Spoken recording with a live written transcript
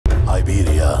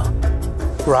Iberia,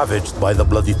 ravaged by the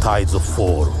bloody tides of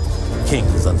war,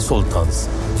 kings and sultans,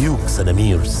 dukes and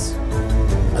emirs.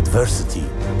 Adversity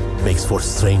makes for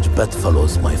strange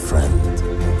bedfellows, my friend.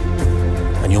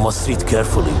 And you must treat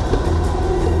carefully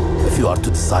if you are to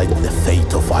decide the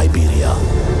fate of Iberia.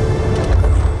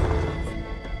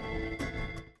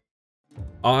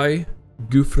 I,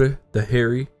 Guifré the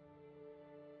Hairy,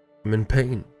 am in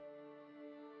pain.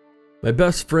 My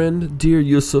best friend, dear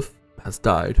Yusuf, has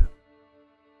died.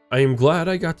 I am glad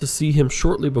I got to see him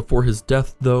shortly before his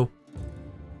death, though.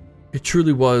 It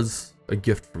truly was a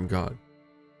gift from God.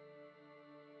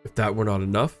 If that were not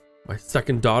enough, my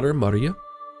second daughter, Maria,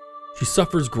 she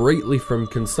suffers greatly from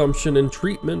consumption and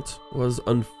treatment was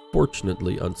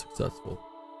unfortunately unsuccessful.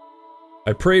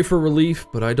 I pray for relief,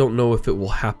 but I don't know if it will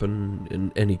happen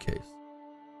in any case.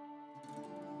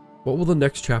 What will the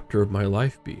next chapter of my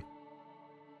life be?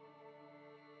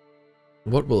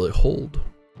 What will it hold?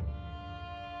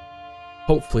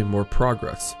 Hopefully more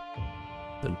progress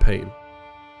than pain.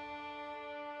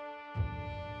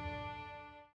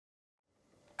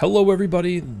 Hello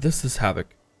everybody, this is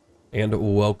Havoc, and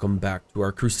welcome back to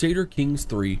our Crusader Kings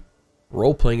 3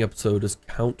 role-playing episode as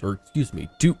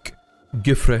Duke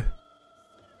Guifré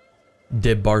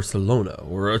de Barcelona,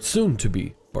 or soon to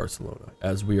be Barcelona,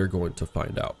 as we are going to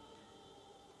find out.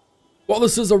 While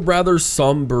this is a rather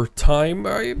somber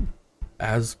time,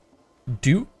 as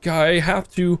Duke, I have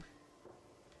to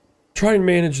try and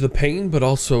manage the pain, but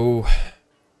also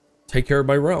take care of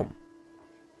my realm.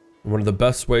 One of the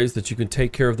best ways that you can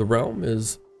take care of the realm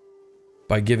is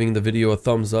by giving the video a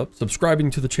thumbs up,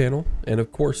 subscribing to the channel, and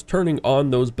of course turning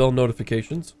on those bell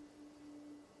notifications.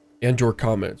 And your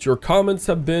comments. Your comments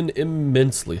have been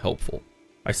immensely helpful.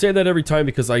 I say that every time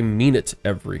because I mean it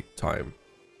every time.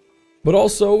 But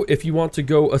also, if you want to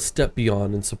go a step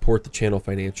beyond and support the channel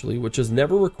financially, which is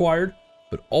never required,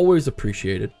 but always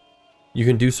appreciated, you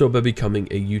can do so by becoming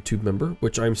a YouTube member,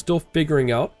 which I'm still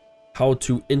figuring out how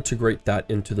to integrate that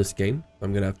into this game.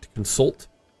 I'm going to have to consult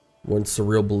one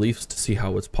Surreal Beliefs to see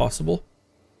how it's possible.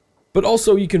 But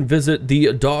also you can visit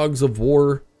the Dogs of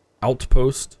War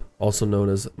Outpost, also known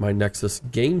as my Nexus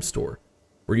game store,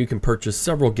 where you can purchase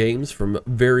several games from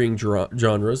varying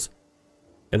genres,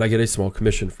 and I get a small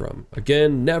commission from.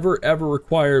 Again, never ever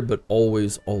required, but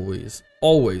always, always,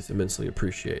 always immensely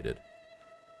appreciated.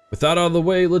 With that out of the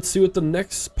way, let's see what the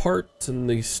next part in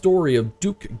the story of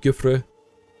Duke Guifré,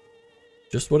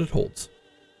 just what it holds.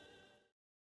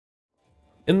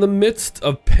 In the midst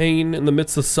of pain, in the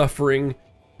midst of suffering,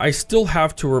 I still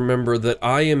have to remember that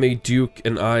I am a duke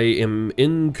and I am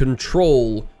in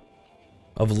control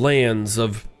of lands,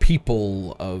 of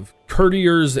people, of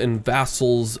courtiers and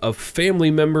vassals, of family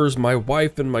members, my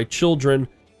wife and my children.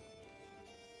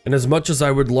 And as much as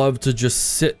I would love to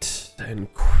just sit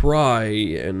and cry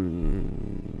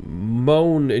and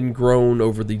moan and groan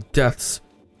over the deaths,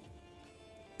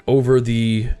 over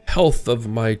the health of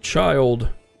my child,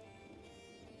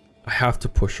 I have to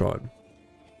push on.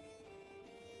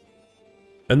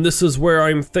 And this is where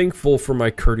I'm thankful for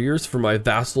my courtiers, for my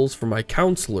vassals, for my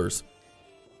counselors,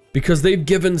 because they've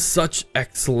given such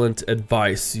excellent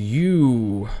advice.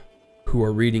 You who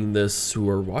are reading this, who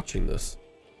are watching this,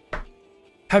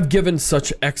 have given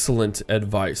such excellent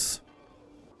advice.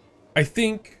 I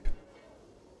think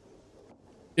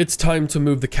it's time to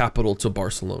move the capital to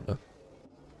Barcelona.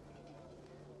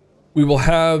 We will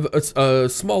have a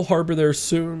small harbor there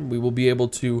soon. We will be able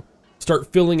to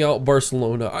start filling out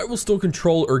Barcelona. I will still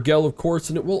control Urgell, of course,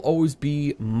 and it will always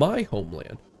be my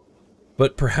homeland.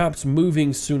 But perhaps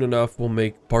moving soon enough will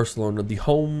make Barcelona the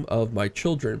home of my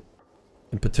children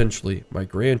and potentially my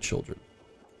grandchildren.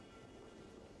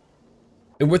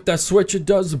 And with that switch, it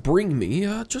does bring me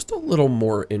just a little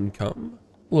more income,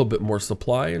 a little bit more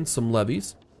supply and some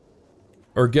levies.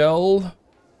 Urgell,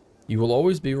 you will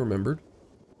always be remembered.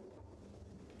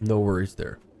 No worries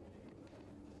there.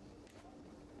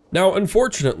 Now,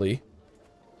 unfortunately,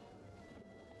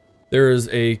 there is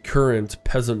a current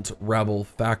peasant rabble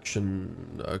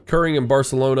faction occurring in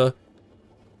Barcelona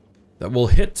that will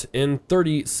hit in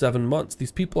 37 months.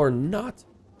 These people are not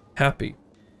happy.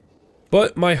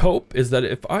 But my hope is that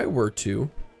if I were to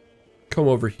come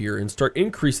over here and start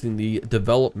increasing the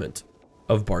development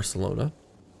of Barcelona,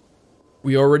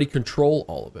 we already control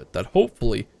all of it, that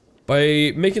hopefully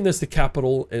by making this the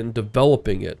capital and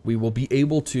developing it, we will be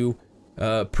able to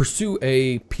pursue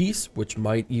a peace which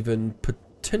might even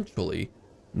potentially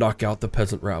knock out the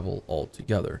peasant rabble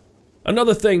altogether.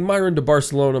 Another thing, Myron de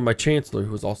Barcelona, my chancellor,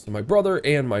 who is also my brother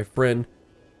and my friend,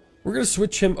 we're going to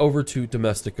switch him over to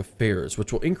domestic affairs,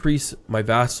 which will increase my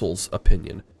vassal's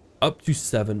opinion up to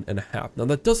 7.5. Now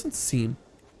that doesn't seem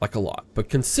like a lot. But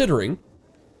considering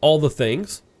all the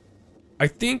things, I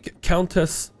think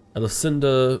Countess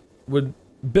Ermessenda would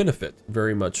benefit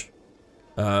very much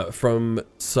from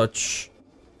such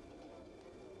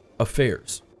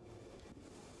affairs.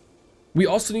 We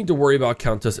also need to worry about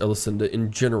Countess Ermessenda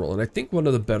in general, and I think one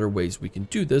of the better ways we can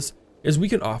do this is we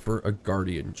can offer a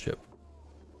guardianship.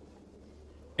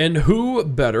 And who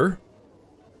better?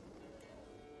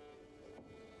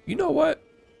 You know what?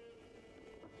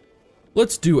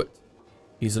 Let's do it.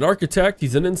 He's an architect,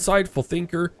 he's an insightful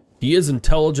thinker, he is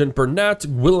intelligent. Bernat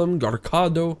Willem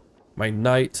Garcado, my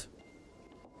knight.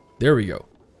 There we go.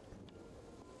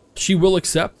 She will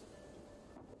accept,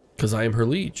 because I am her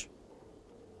liege.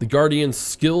 The guardian's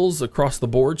skills across the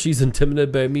board, she's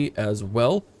intimidated by me as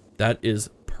well. That is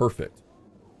perfect.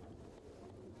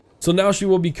 So now she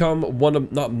will become one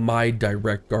of, not my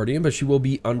direct guardian, but she will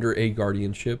be under a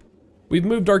guardianship. We've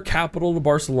moved our capital to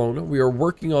Barcelona. We are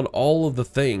working on all of the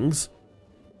things,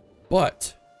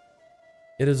 but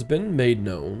it has been made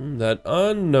known that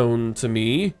unknown to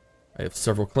me, I have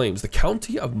several claims. The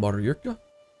county of Mayurqa,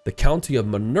 the county of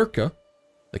Mayurqa,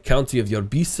 the county of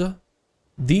Yarbisa,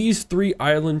 these 3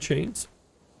 island chains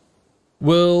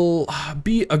will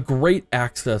be a great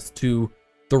access to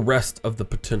the rest of the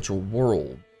potential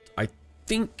world. I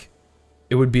think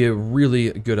it would be a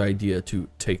really good idea to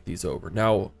take these over.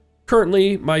 Now,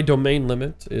 currently, my domain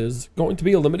limit is going to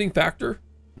be a limiting factor,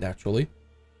 naturally,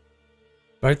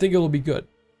 but I think it'll be good.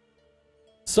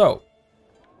 So,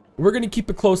 we're going to keep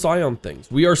a close eye on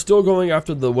things. We are still going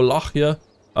after the Wallachia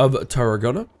of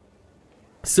Tarragona,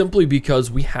 simply because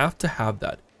we have to have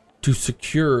that to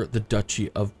secure the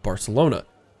Duchy of Barcelona.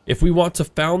 If we want to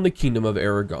found the Kingdom of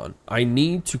Aragon, I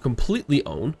need to completely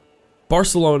own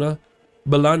Barcelona,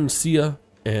 Valencia,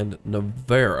 and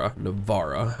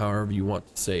Navarra, however you want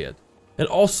to say it, and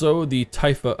also the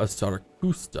Taifa of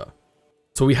Saracusta.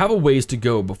 So we have a ways to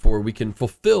go before we can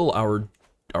fulfill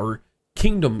our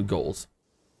kingdom goals.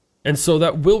 And so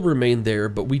that will remain there,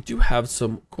 but we do have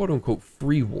some quote-unquote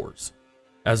free wars,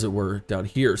 as it were, down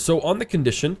here. So on the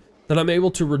condition that I'm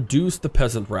able to reduce the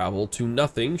peasant rabble to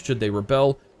nothing should they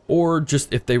rebel, or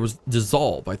just if they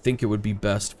dissolve, I think it would be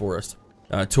best for us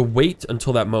to wait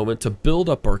until that moment to build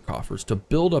up our coffers, to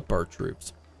build up our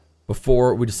troops,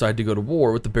 before we decide to go to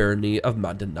war with the barony of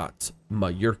Madinat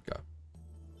Mayurqa.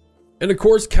 And of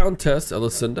course, Countess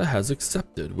Ermessenda has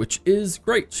accepted, which is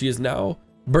great. She is now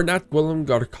Bernat Willem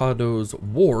Garcado's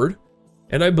ward,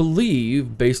 and I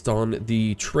believe, based on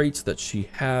the traits that she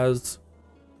has,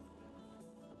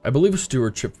 I believe a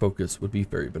stewardship focus would be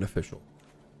very beneficial.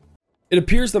 It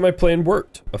appears that my plan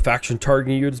worked. A faction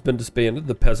targeting you has been disbanded,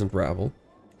 the peasant rabble.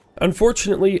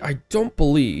 Unfortunately, I don't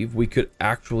believe we could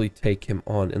actually take him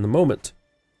on in the moment.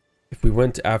 If we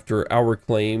went after our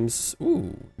claims,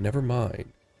 ooh, never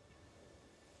mind.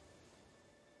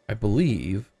 I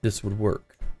believe this would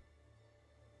work.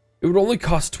 It would only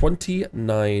cost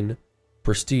 29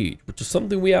 prestige, which is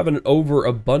something we have in an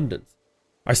overabundance.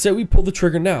 I say we pull the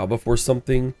trigger now before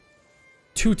something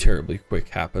too terribly quick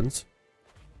happens.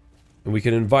 And we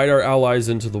can invite our allies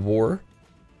into the war.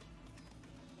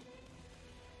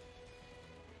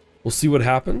 We'll see what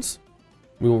happens.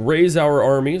 We will raise our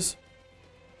armies.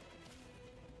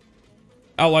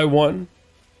 Ally 1,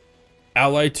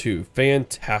 Ally 2,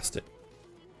 fantastic.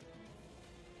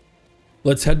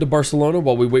 Let's head to Barcelona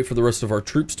while we wait for the rest of our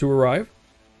troops to arrive.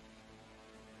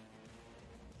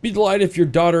 Be delighted if your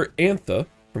daughter Anthe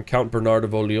from Count Bernard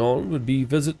of Orleans would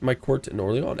visit my court in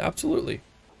Orleans. Absolutely.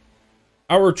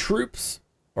 Our troops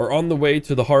are on the way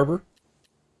to the harbor.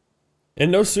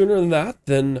 And no sooner than that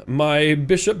than my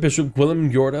Bishop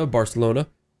Guillem Yorda of Barcelona,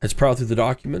 has prowled through the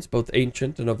documents, both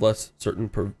ancient and of less certain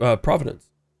provenance.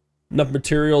 Enough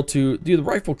material to do the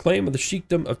rightful claim of the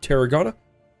Sheikdom of Tarragona.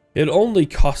 It only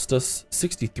cost us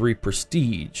 63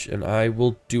 prestige, and I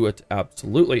will do it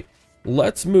absolutely.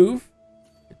 Let's move.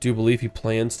 I do believe he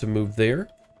plans to move there.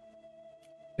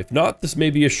 If not, this may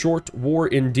be a short war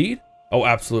indeed. Oh,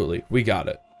 absolutely. We got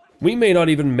it. We may not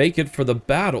even make it for the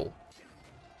battle.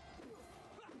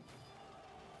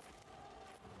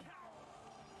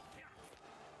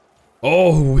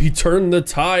 Oh, we turned the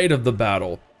tide of the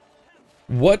battle.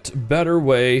 What better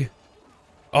way?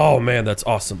 Oh man, that's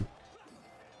awesome.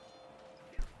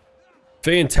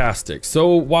 Fantastic.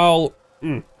 So while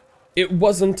it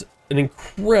wasn't an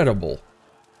incredible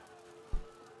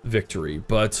victory,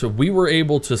 but we were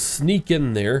able to sneak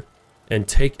in there and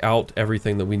take out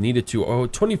everything that we needed to. Oh,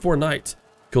 24 knights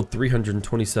killed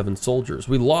 327 soldiers.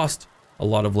 We lost a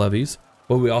lot of levies,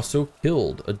 but we also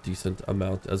killed a decent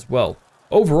amount as well.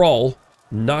 Overall,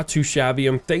 not too shabby.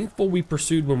 I'm thankful we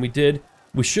pursued when we did.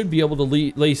 We should be able to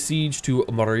lay siege to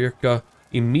Mayurqa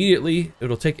immediately.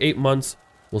 It'll take 8 months.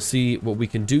 We'll see what we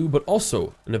can do, but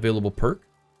also an available perk.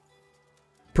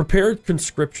 Prepared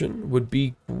conscription would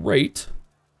be great.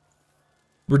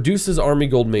 Reduces army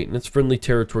gold maintenance. Friendly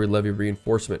territory levy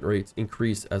reinforcement rates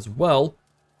increase as well.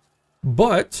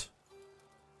 But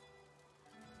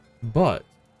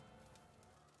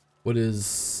what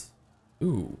is...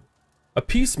 Ooh. A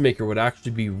peacemaker would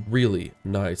actually be really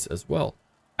nice as well.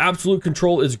 Absolute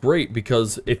control is great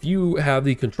because if you have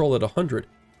the control at 100, it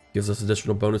gives us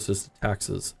additional bonuses to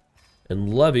taxes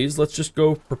and levies. Let's just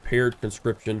go prepared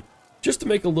conscription just to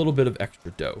make a little bit of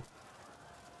extra dough.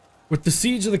 With the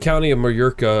siege of the county of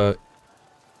Mayurqa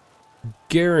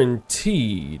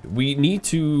guaranteed, we need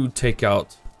to take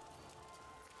out...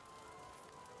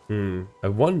 I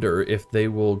wonder if they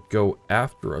will go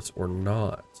after us or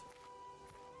not.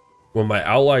 Will my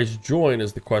allies join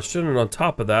is the question, and on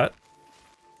top of that,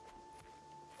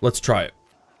 let's try it.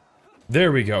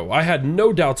 There we go. I had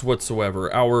no doubts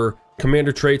whatsoever. Our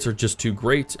commander traits are just too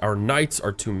great. Our knights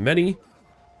are too many.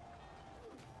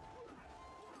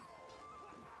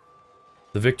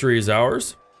 The victory is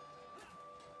ours.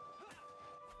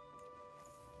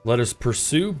 Let us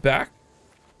pursue back.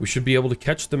 We should be able to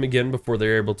catch them again before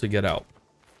they're able to get out.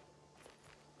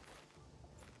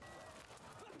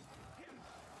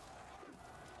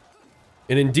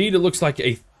 And indeed, it looks like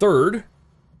a third.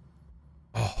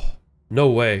 Oh, no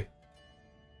way.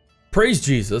 Praise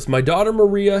Jesus, my daughter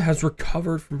Maria has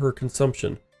recovered from her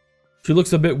consumption. She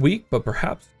looks a bit weak, but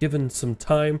perhaps given some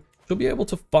time, she'll be able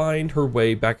to find her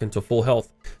way back into full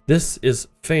health. This is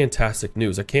fantastic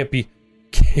news. I can't be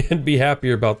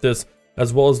happier about this,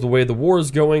 as well as the way the war is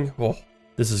going. Oh,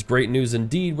 this is great news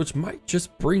indeed, which might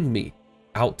just bring me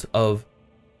out of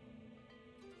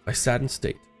my saddened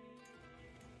state.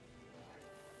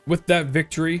 With that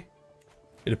victory,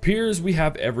 it appears we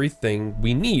have everything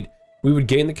we need. We would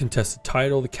gain the contested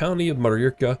title, the county of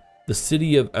Mayurqa, the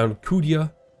city of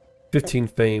Anthe, 15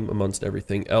 fame amongst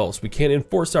everything else. We can't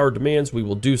enforce our demands, we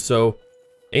will do so.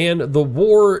 And the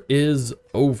war is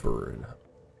over. In a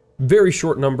very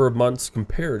short number of months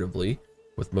comparatively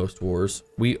with most wars.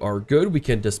 We are good, we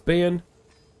can disband.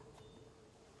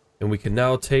 And we can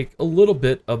now take a little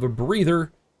bit of a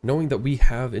breather, knowing that we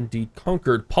have indeed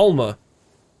conquered Palma.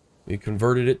 We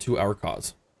converted it to our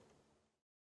cause.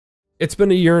 It's been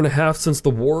 1.5 years since the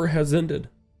war has ended.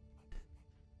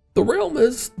 The realm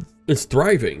is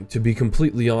thriving, to be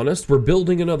completely honest. We're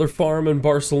building another farm in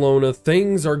Barcelona.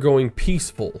 Things are going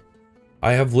peaceful.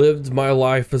 I have lived my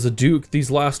life as a duke these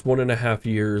last 1.5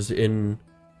 years in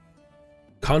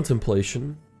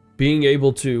contemplation. Being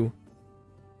able to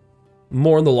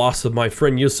mourn the loss of my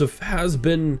friend Yusuf has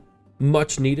been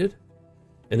much needed,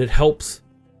 and it helps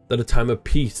that a time of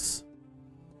peace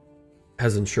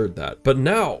has ensured that. But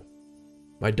now,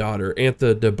 my daughter,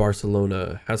 Anthe de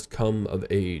Barcelona, has come of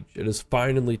age. It is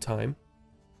finally time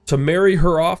to marry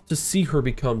her off, to see her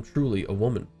become truly a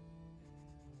woman.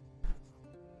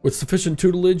 With sufficient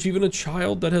tutelage, even a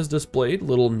child that has displayed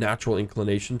little natural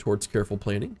inclination towards careful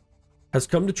planning has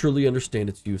come to truly understand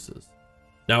its uses.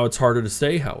 Now it's harder to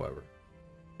say, however.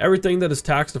 Everything that is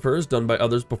taxed of her is done by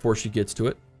others before she gets to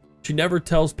it. She never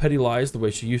tells petty lies the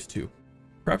way she used to.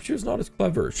 Perhaps she was not as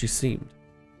clever as she seemed,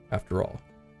 after all.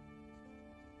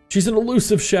 She's an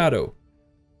elusive shadow.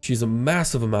 She's a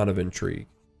massive amount of intrigue,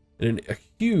 and a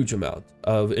huge amount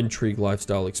of intrigue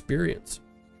lifestyle experience.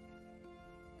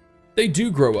 They do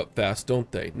grow up fast,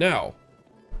 don't they? Now,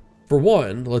 for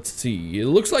one, let's see. It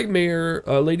looks like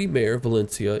Lady Mayor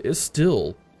Valencia is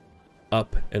still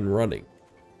up and running.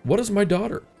 What is my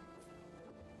daughter?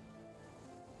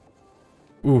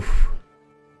 Oof.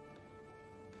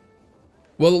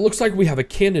 Well, it looks like we have a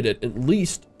candidate, at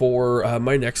least for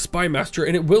my next spy master,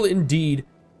 and it will indeed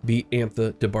be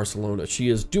Anthe de Barcelona. She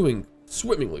is doing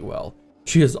swimmingly well.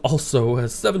 She is also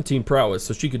has 17 prowess,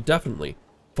 so she could definitely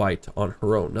fight on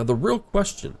her own. Now, the real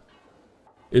question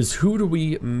is, who do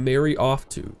we marry off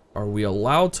to? Are we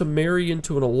allowed to marry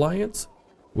into an alliance?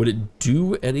 Would it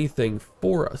do anything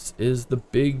for us is the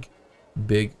big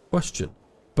question.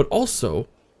 But also,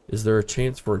 is there a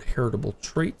chance for inheritable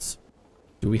traits?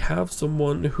 Do we have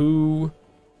someone who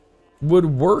would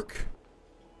work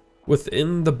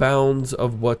within the bounds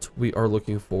of what we are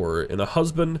looking for in a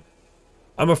husband?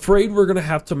 I'm afraid we're going to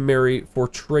have to marry for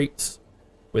traits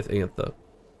with Anthe.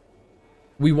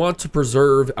 We want to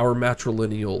preserve our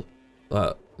matrilineal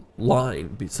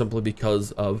line simply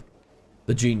because of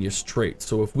the genius trait.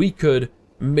 So if we could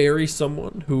marry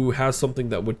someone who has something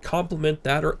that would complement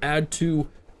that or add to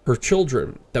her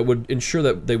children that would ensure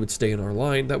that they would stay in our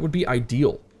line, that would be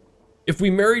ideal. If we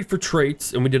married for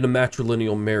traits and we did a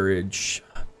matrilineal marriage,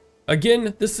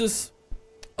 again, this is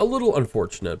a little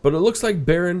unfortunate, but it looks like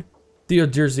Baron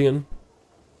Theodirzian,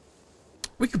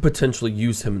 we could potentially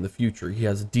use him in the future. He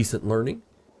has decent learning,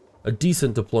 a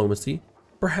decent diplomacy.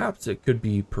 Perhaps it could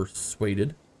be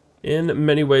persuaded in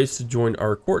many ways to join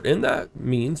our court, and that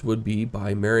means would be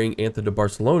by marrying Anthe de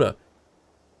Barcelona.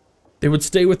 They would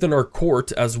stay within our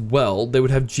court as well. They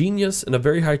would have genius and a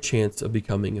very high chance of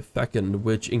becoming a fecund,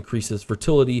 which increases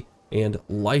fertility and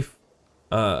life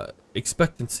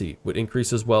expectancy would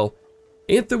increase as well.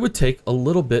 Anthe would take a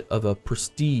little bit of a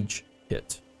prestige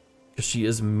hit because she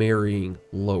is marrying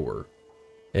lower,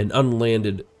 an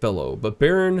unlanded fellow. But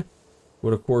Baron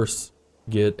would, of course,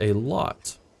 get a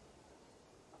lot.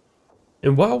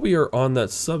 And while we are on that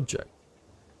subject,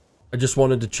 I just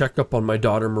wanted to check up on my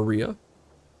daughter Maria.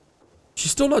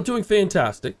 She's still not doing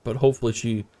fantastic, but hopefully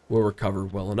she will recover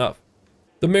well enough.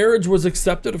 The marriage was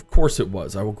accepted, of course it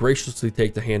was. I will graciously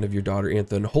take the hand of your daughter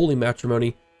Anthe in holy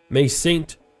matrimony. May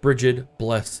Saint Brigid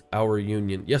bless our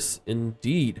union. Yes,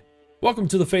 indeed. Welcome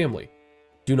to the family.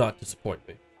 Do not disappoint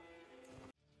me.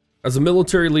 As a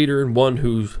military leader and one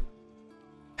who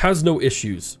has no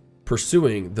issues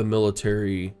pursuing the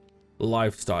military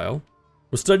lifestyle,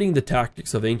 was studying the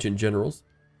tactics of ancient generals,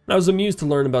 and I was amused to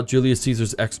learn about Julius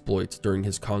Caesar's exploits during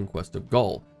his conquest of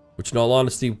Gaul, which in all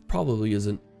honesty probably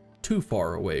isn't too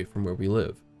far away from where we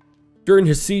live. During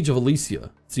his siege of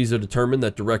Alesia, Caesar determined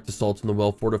that direct assault on the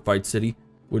well-fortified city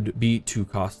would be too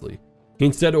costly. He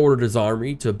instead ordered his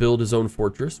army to build his own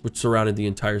fortress, which surrounded the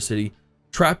entire city,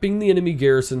 trapping the enemy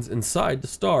garrisons inside to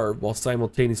starve while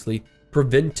simultaneously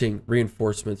preventing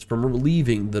reinforcements from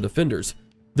relieving the defenders.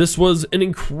 This was an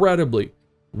incredibly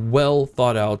well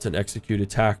thought out and executed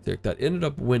tactic that ended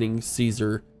up winning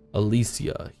Caesar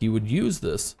Alesia. He would use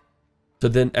this to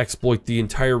then exploit the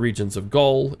entire regions of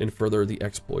Gaul and further the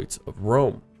exploits of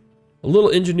Rome. A little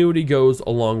ingenuity goes a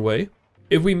long way.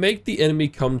 If we make the enemy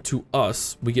come to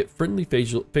us, we get friendly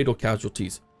fatal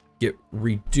casualties get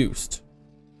reduced.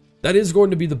 That is going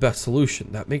to be the best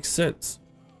solution. That makes sense.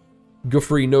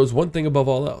 Guifré knows one thing above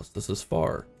all else. This is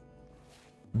far.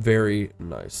 Very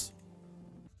nice.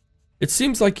 It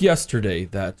seems like yesterday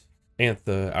that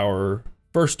Anthe, our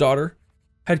first daughter,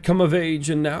 had come of age,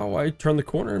 and now I turn the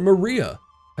corner and Maria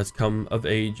has come of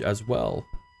age as well.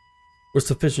 With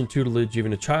sufficient tutelage,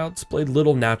 even a child displayed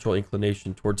little natural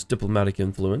inclination towards diplomatic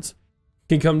influence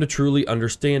can come to truly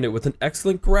understand it with an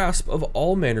excellent grasp of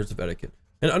all manners of etiquette,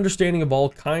 an understanding of all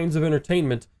kinds of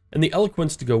entertainment, and the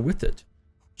eloquence to go with it.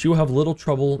 She will have little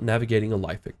trouble navigating a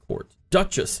life at court.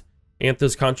 Duchess,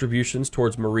 Anthe's contributions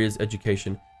towards Maria's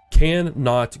education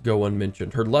cannot go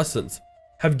unmentioned. Her lessons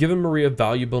have given Maria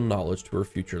valuable knowledge to her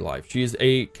future life. She is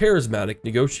a charismatic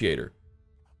negotiator,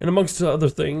 and amongst other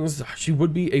things, she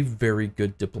would be a very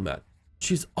good diplomat.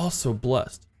 She's also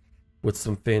blessed with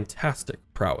some fantastic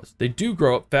prowess. They do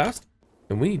grow up fast,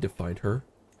 and we need to find her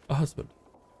a husband.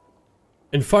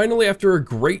 And finally, after a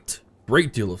great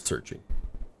deal of searching,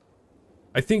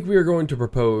 I think we are going to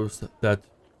propose that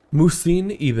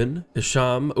Muhsin ibn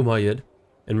Hisham Umayyad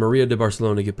and Maria de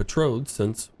Barcelona get betrothed.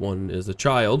 Since one is a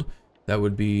child, that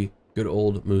would be good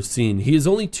old Muhsin. He is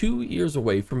only 2 years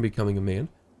away from becoming a man,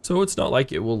 so it's not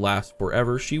like it will last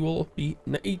forever. She will be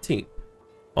 18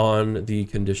 on the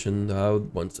condition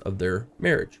once of their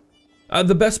marriage.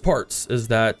 The best parts is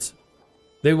that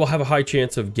they will have a high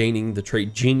chance of gaining the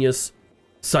trait genius.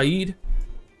 Said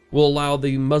will allow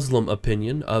the Muslim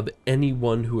opinion of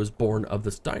anyone who is born of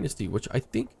this dynasty, which I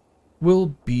think will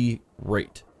be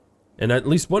great. And at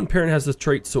least one parent has this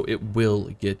trait, so it will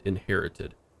get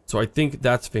inherited. So I think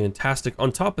that's fantastic.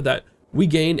 On top of that, we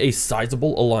gain a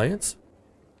sizable alliance,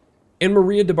 and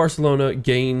Maria de Barcelona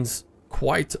gains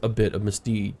quite a bit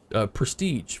of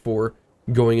prestige for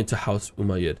going into House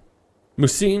Umayyad.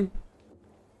 Muhsin,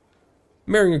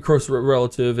 marrying a close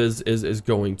relative is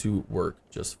going to work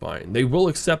just fine. They will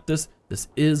accept this. This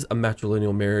is a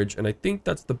matrilineal marriage, and I think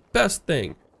that's the best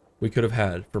thing we could have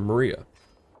had for Maria.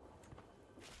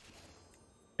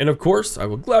 And of course, I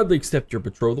will gladly accept your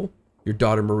betrothal. Your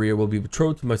daughter Maria will be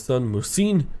betrothed to my son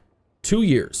Muhsin, 2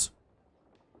 years.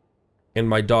 And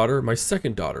my daughter, my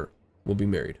second daughter, will be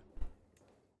married.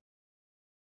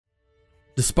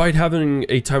 Despite having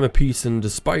a time of peace and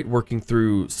despite working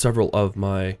through several of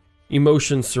my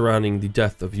emotions surrounding the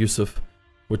death of Yusuf,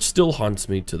 which still haunts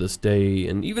me to this day,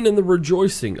 and even in the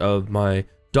rejoicing of my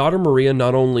daughter Maria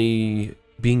not only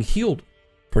being healed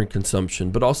from consumption,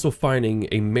 but also finding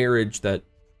a marriage that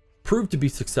proved to be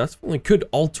successful and could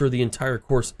alter the entire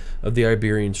course of the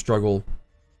Iberian struggle,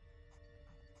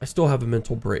 I still have a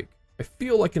mental break. I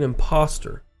feel like an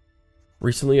imposter.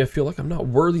 Recently, I feel like I'm not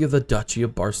worthy of the Duchy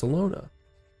of Barcelona.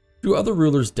 Do other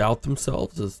rulers doubt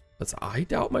themselves as I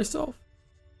doubt myself?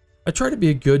 I try to be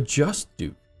a good, just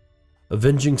duke,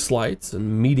 avenging slights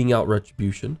and meting out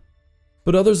retribution,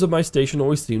 but others of my station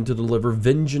always seem to deliver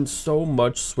vengeance so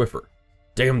much swifter.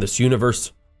 Damn this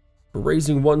universe for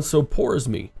raising one so poor as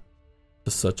me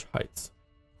to such heights.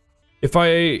 If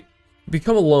I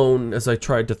become alone as I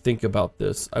tried to think about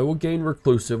this, I will gain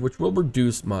reclusive, which will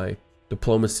reduce my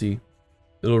diplomacy.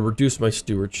 It'll reduce my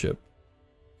stewardship.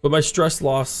 But my stress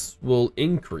loss will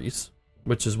increase,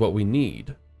 which is what we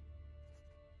need.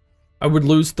 I would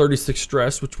lose 36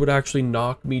 stress, which would actually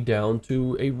knock me down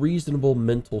to a reasonable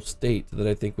mental state that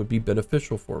I think would be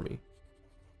beneficial for me.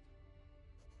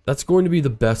 That's going to be the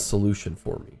best solution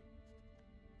for me.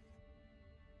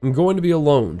 I'm going to be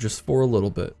alone just for a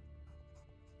little bit.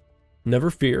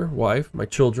 Never fear, wife, my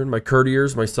children, my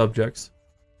courtiers, my subjects.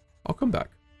 I'll come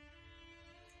back.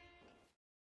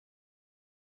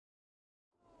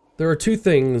 There are two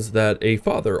things that a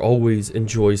father always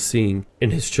enjoys seeing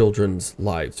in his children's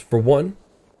lives. For one,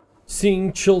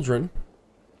 seeing children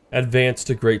advance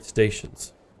to great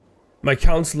stations. My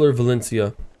counselor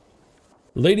Valencia,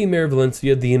 Lady Mare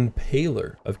Valencia, the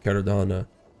Impaler of Cardana,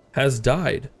 has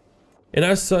died, and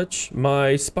as such,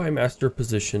 my spymaster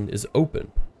position is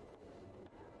open.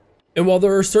 And while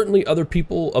there are certainly other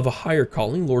people of a higher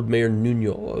calling, Lord Mayor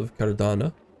Nuno of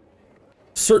Cardana,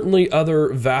 certainly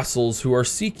other vassals who are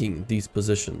seeking these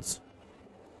positions.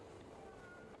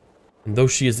 And though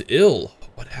she is ill,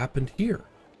 what happened here?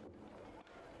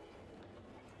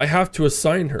 I have to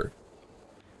assign her.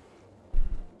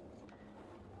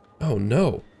 Oh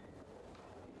no.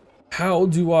 How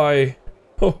do I...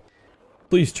 Oh,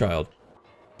 please child,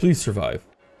 please survive.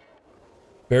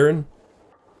 Baron,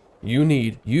 you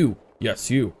need to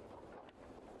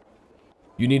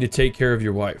take care of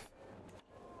your wife.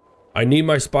 I need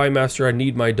my spy master, I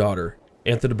need my daughter.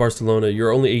 Anthe de Barcelona,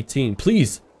 you're only 18,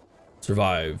 please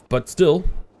survive. But still,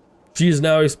 she is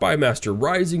now a spy master,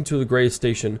 rising to the greatest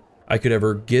station I could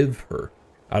ever give her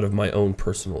out of my own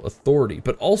personal authority.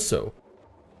 But also,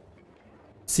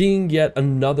 seeing yet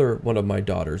another one of my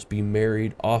daughters be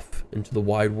married off into the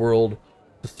wide world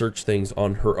to search things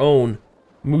on her own.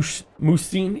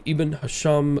 Musin ibn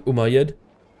Hasham Umayyad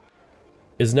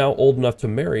is now old enough to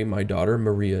marry my daughter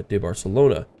Maria de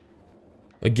Barcelona.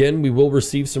 Again, we will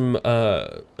receive some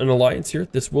an alliance here.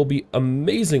 This will be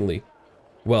amazingly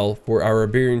well for our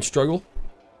Iberian struggle.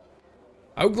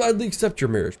 I would gladly accept your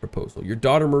marriage proposal. Your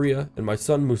daughter Maria and my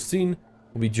son Musin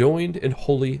will be joined in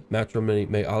holy matrimony.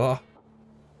 May Allah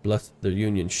bless their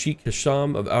union. Sheikh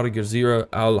Hisham of Al-Ghazira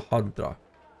Al-Hadra.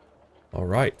 All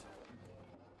right.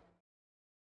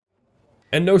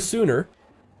 And no sooner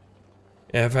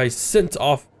have I sent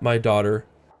off my daughter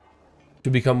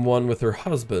to become one with her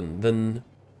husband than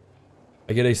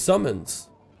I get a summons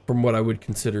from what I would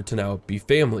consider to now be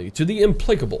family to the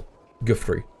implacable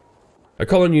Guifré. I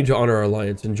call on you to honor our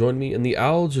alliance and join me in the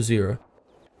Al-Ghazira,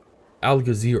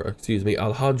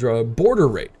 Al-Hadra border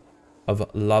raid of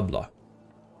Labla.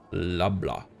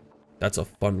 Labla. That's a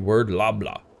fun word,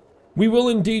 Labla. We will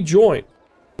indeed join.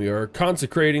 We are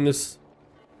consecrating this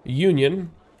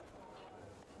union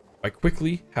by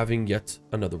quickly having yet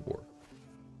another war.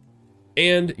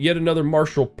 And yet another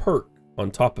martial perk on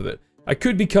top of it. I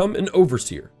could become an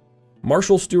overseer.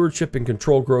 Martial stewardship and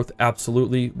control growth,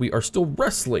 absolutely. We are still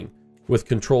wrestling with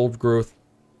controlled growth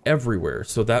everywhere,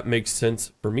 so that makes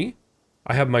sense for me.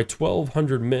 I have my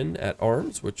 1,200 men at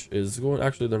arms, which is going...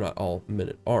 Actually, they're not all men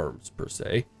at arms, per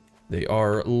se. They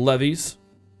are levies,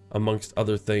 amongst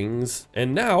other things.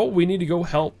 And now we need to go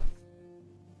help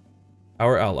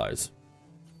our allies.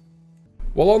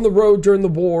 While on the road during the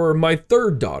war, my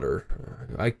third daughter,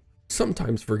 I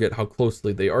sometimes forget how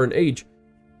closely they are in age,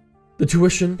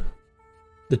 tuition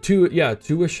of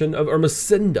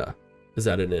Ermessenda is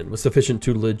at an end. With sufficient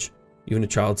tutelage, even a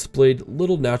child displayed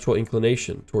little natural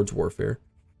inclination towards warfare.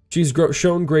 She's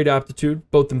shown great aptitude,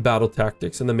 both in battle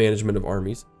tactics and the management of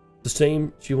armies. The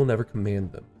same, she will never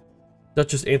command them.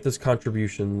 Duchess Anthe's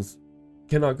contributions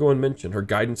cannot go unmentioned. Her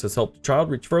guidance has helped the child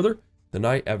reach further than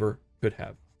I ever could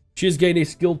have. She has gained a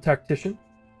skilled tactician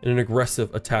and an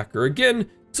aggressive attacker. Again,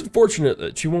 it's unfortunate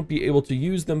that she won't be able to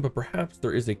use them, but perhaps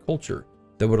there is a culture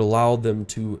that would allow them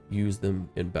to use them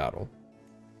in battle.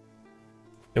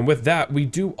 And with that, we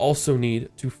do also need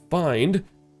to find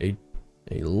a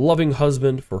loving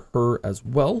husband for her as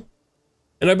well.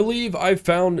 And I believe I've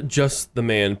found just the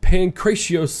man,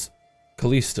 Pancratios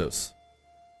Callistos.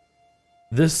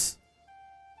 This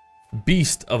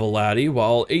beast of a laddie,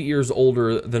 while 8 years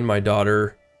older than my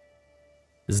daughter,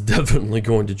 is definitely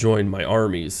going to join my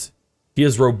armies. He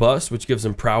is robust, which gives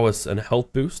him prowess and a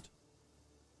health boost.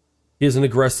 He is an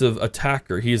aggressive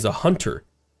attacker. He is a hunter.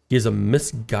 He is a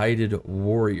misguided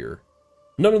warrior.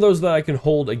 None of those that I can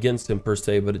hold against him per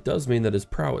se, but it does mean that his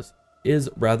prowess is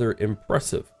rather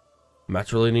impressive.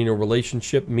 Matrilineal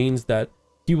relationship means that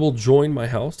he will join my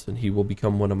house and he will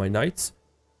become one of my knights.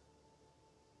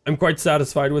 I'm quite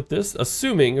satisfied with this,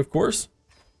 assuming, of course,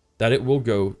 that it will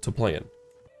go to plan.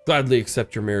 Gladly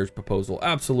accept your marriage proposal.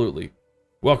 Absolutely.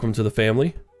 Welcome to the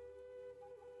family.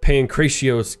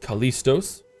 Pancratios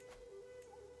Callistos.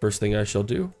 First thing I shall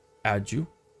do, add you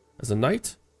as a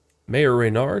knight. Mayor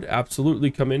Reynard,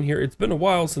 absolutely come in here. It's been a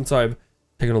while since I've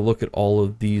taken a look at all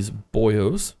of these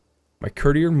boyos. My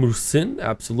courtier Musin,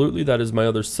 absolutely, that is my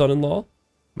other son-in-law.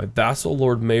 My vassal,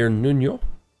 Lord Mayor Nuno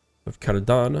of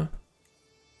Caradana.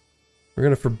 We're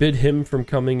going to forbid him from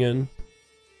coming in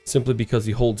simply because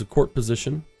he holds a court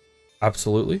position.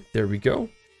 Absolutely, there we go.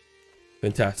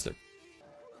 Fantastic.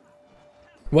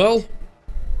 Well,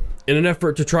 in an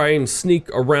effort to try and sneak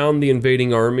around the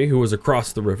invading army who was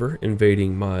across the river,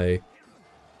 invading my,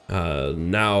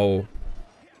 now,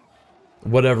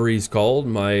 whatever he's called,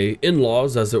 my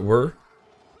in-laws, as it were,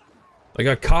 I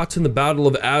got caught in the Battle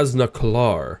of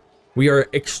Aznaklar. We are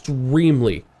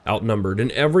extremely outnumbered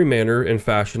in every manner and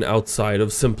fashion outside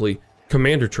of simply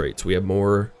commander traits. We have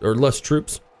more or less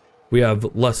troops. We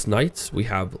have less knights. We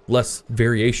have less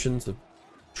variations of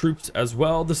troops as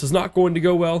well. This is not going to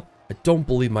go well. I don't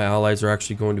believe my allies are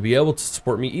actually going to be able to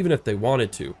support me, even if they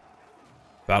wanted to.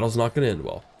 Battle's not going to end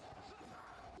well.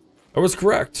 I was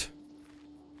correct,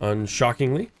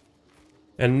 unshockingly.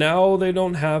 And now they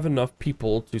don't have enough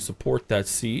people to support that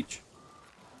siege.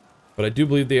 But I do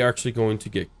believe they're actually going to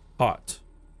get caught.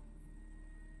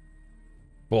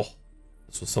 Well,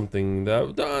 this was something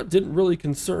that didn't really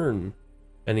concern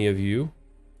any of you.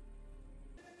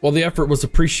 While the effort was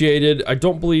appreciated, I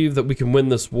don't believe that we can win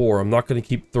this war. I'm not going to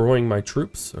keep throwing my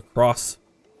troops across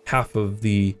half of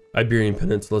the Iberian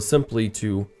Peninsula simply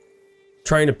to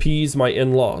try and appease my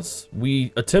in-laws.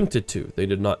 We attempted to. They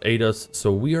did not aid us,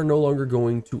 so we are no longer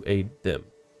going to aid them.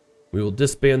 We will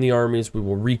disband the armies. We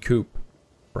will recoup.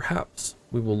 Perhaps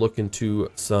we will look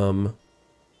into some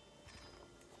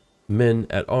men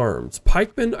at arms.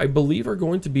 Pikemen, I believe, are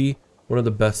going to be one of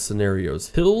the best scenarios.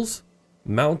 Hills,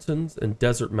 mountains, and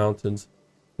desert mountains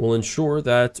will ensure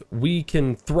that we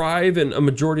can thrive in a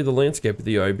majority of the landscape of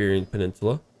the Iberian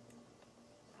Peninsula.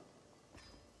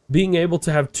 Being able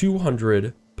to have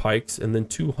 200 pikes and then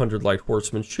 200 light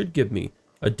horsemen should give me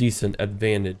a decent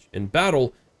advantage in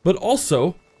battle, but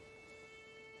also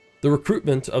the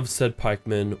recruitment of said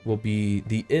pikemen will be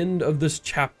the end of this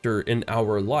chapter in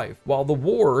our life, while the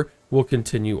war will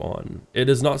continue on. It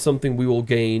is not something we will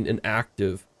gain an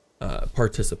active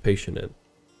participation in.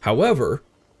 However,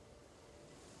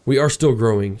 we are still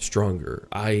growing stronger.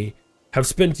 I have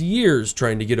spent years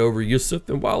trying to get over Yusuf,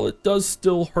 and while it does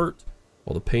still hurt,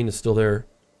 while the pain is still there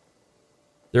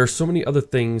are so many other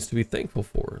things to be thankful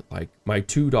for. Like my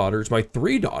 2 daughters, my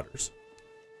 3 daughters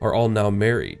are all now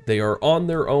married. They are on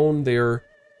their own. They're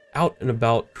out and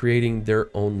about creating their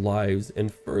own lives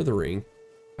and furthering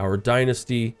our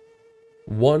dynasty,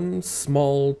 one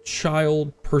small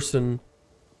child person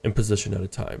and position at a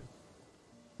time.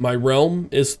 My realm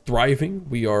is thriving.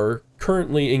 We are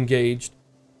currently engaged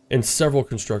in several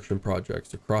construction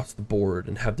projects across the board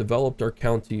and have developed our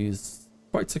counties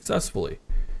quite successfully.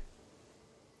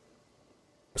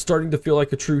 I'm starting to feel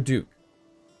like a true duke,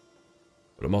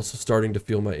 but I'm also starting to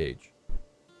feel my age.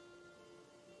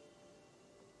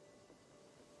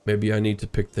 Maybe I need to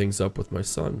pick things up with my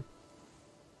son.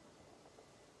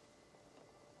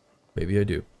 Maybe I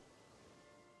do.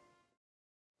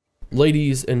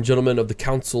 Ladies and gentlemen of the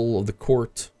council, of the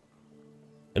court,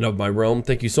 and of my realm,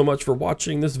 thank you so much for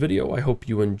watching this video. I hope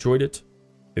you enjoyed it.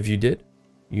 If you did,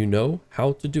 you know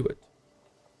how to do it.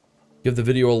 Give the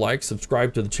video a like,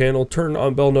 subscribe to the channel, turn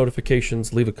on bell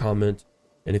notifications, leave a comment,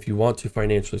 and if you want to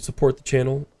financially support the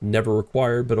channel, never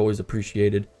required but always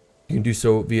appreciated, you can do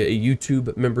so via a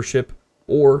YouTube membership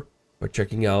or by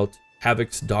checking out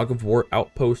Havoc's Dog of War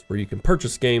Outpost, where you can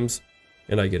purchase games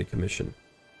and I get a commission.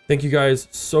 Thank you guys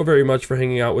so very much for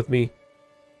hanging out with me.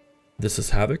 This is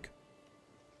Havoc,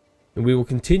 and we will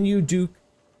continue Duke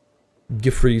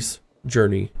Guifré's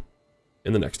journey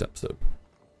in the next episode.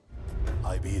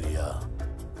 Iberia,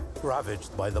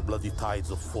 ravaged by the bloody tides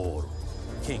of 4,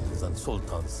 kings and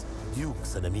sultans,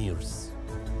 dukes and emirs.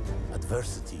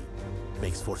 Adversity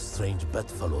makes for strange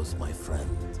bedfellows, my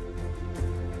friend.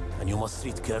 And you must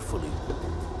tread carefully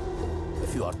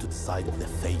if you are to decide the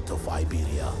fate of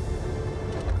Iberia.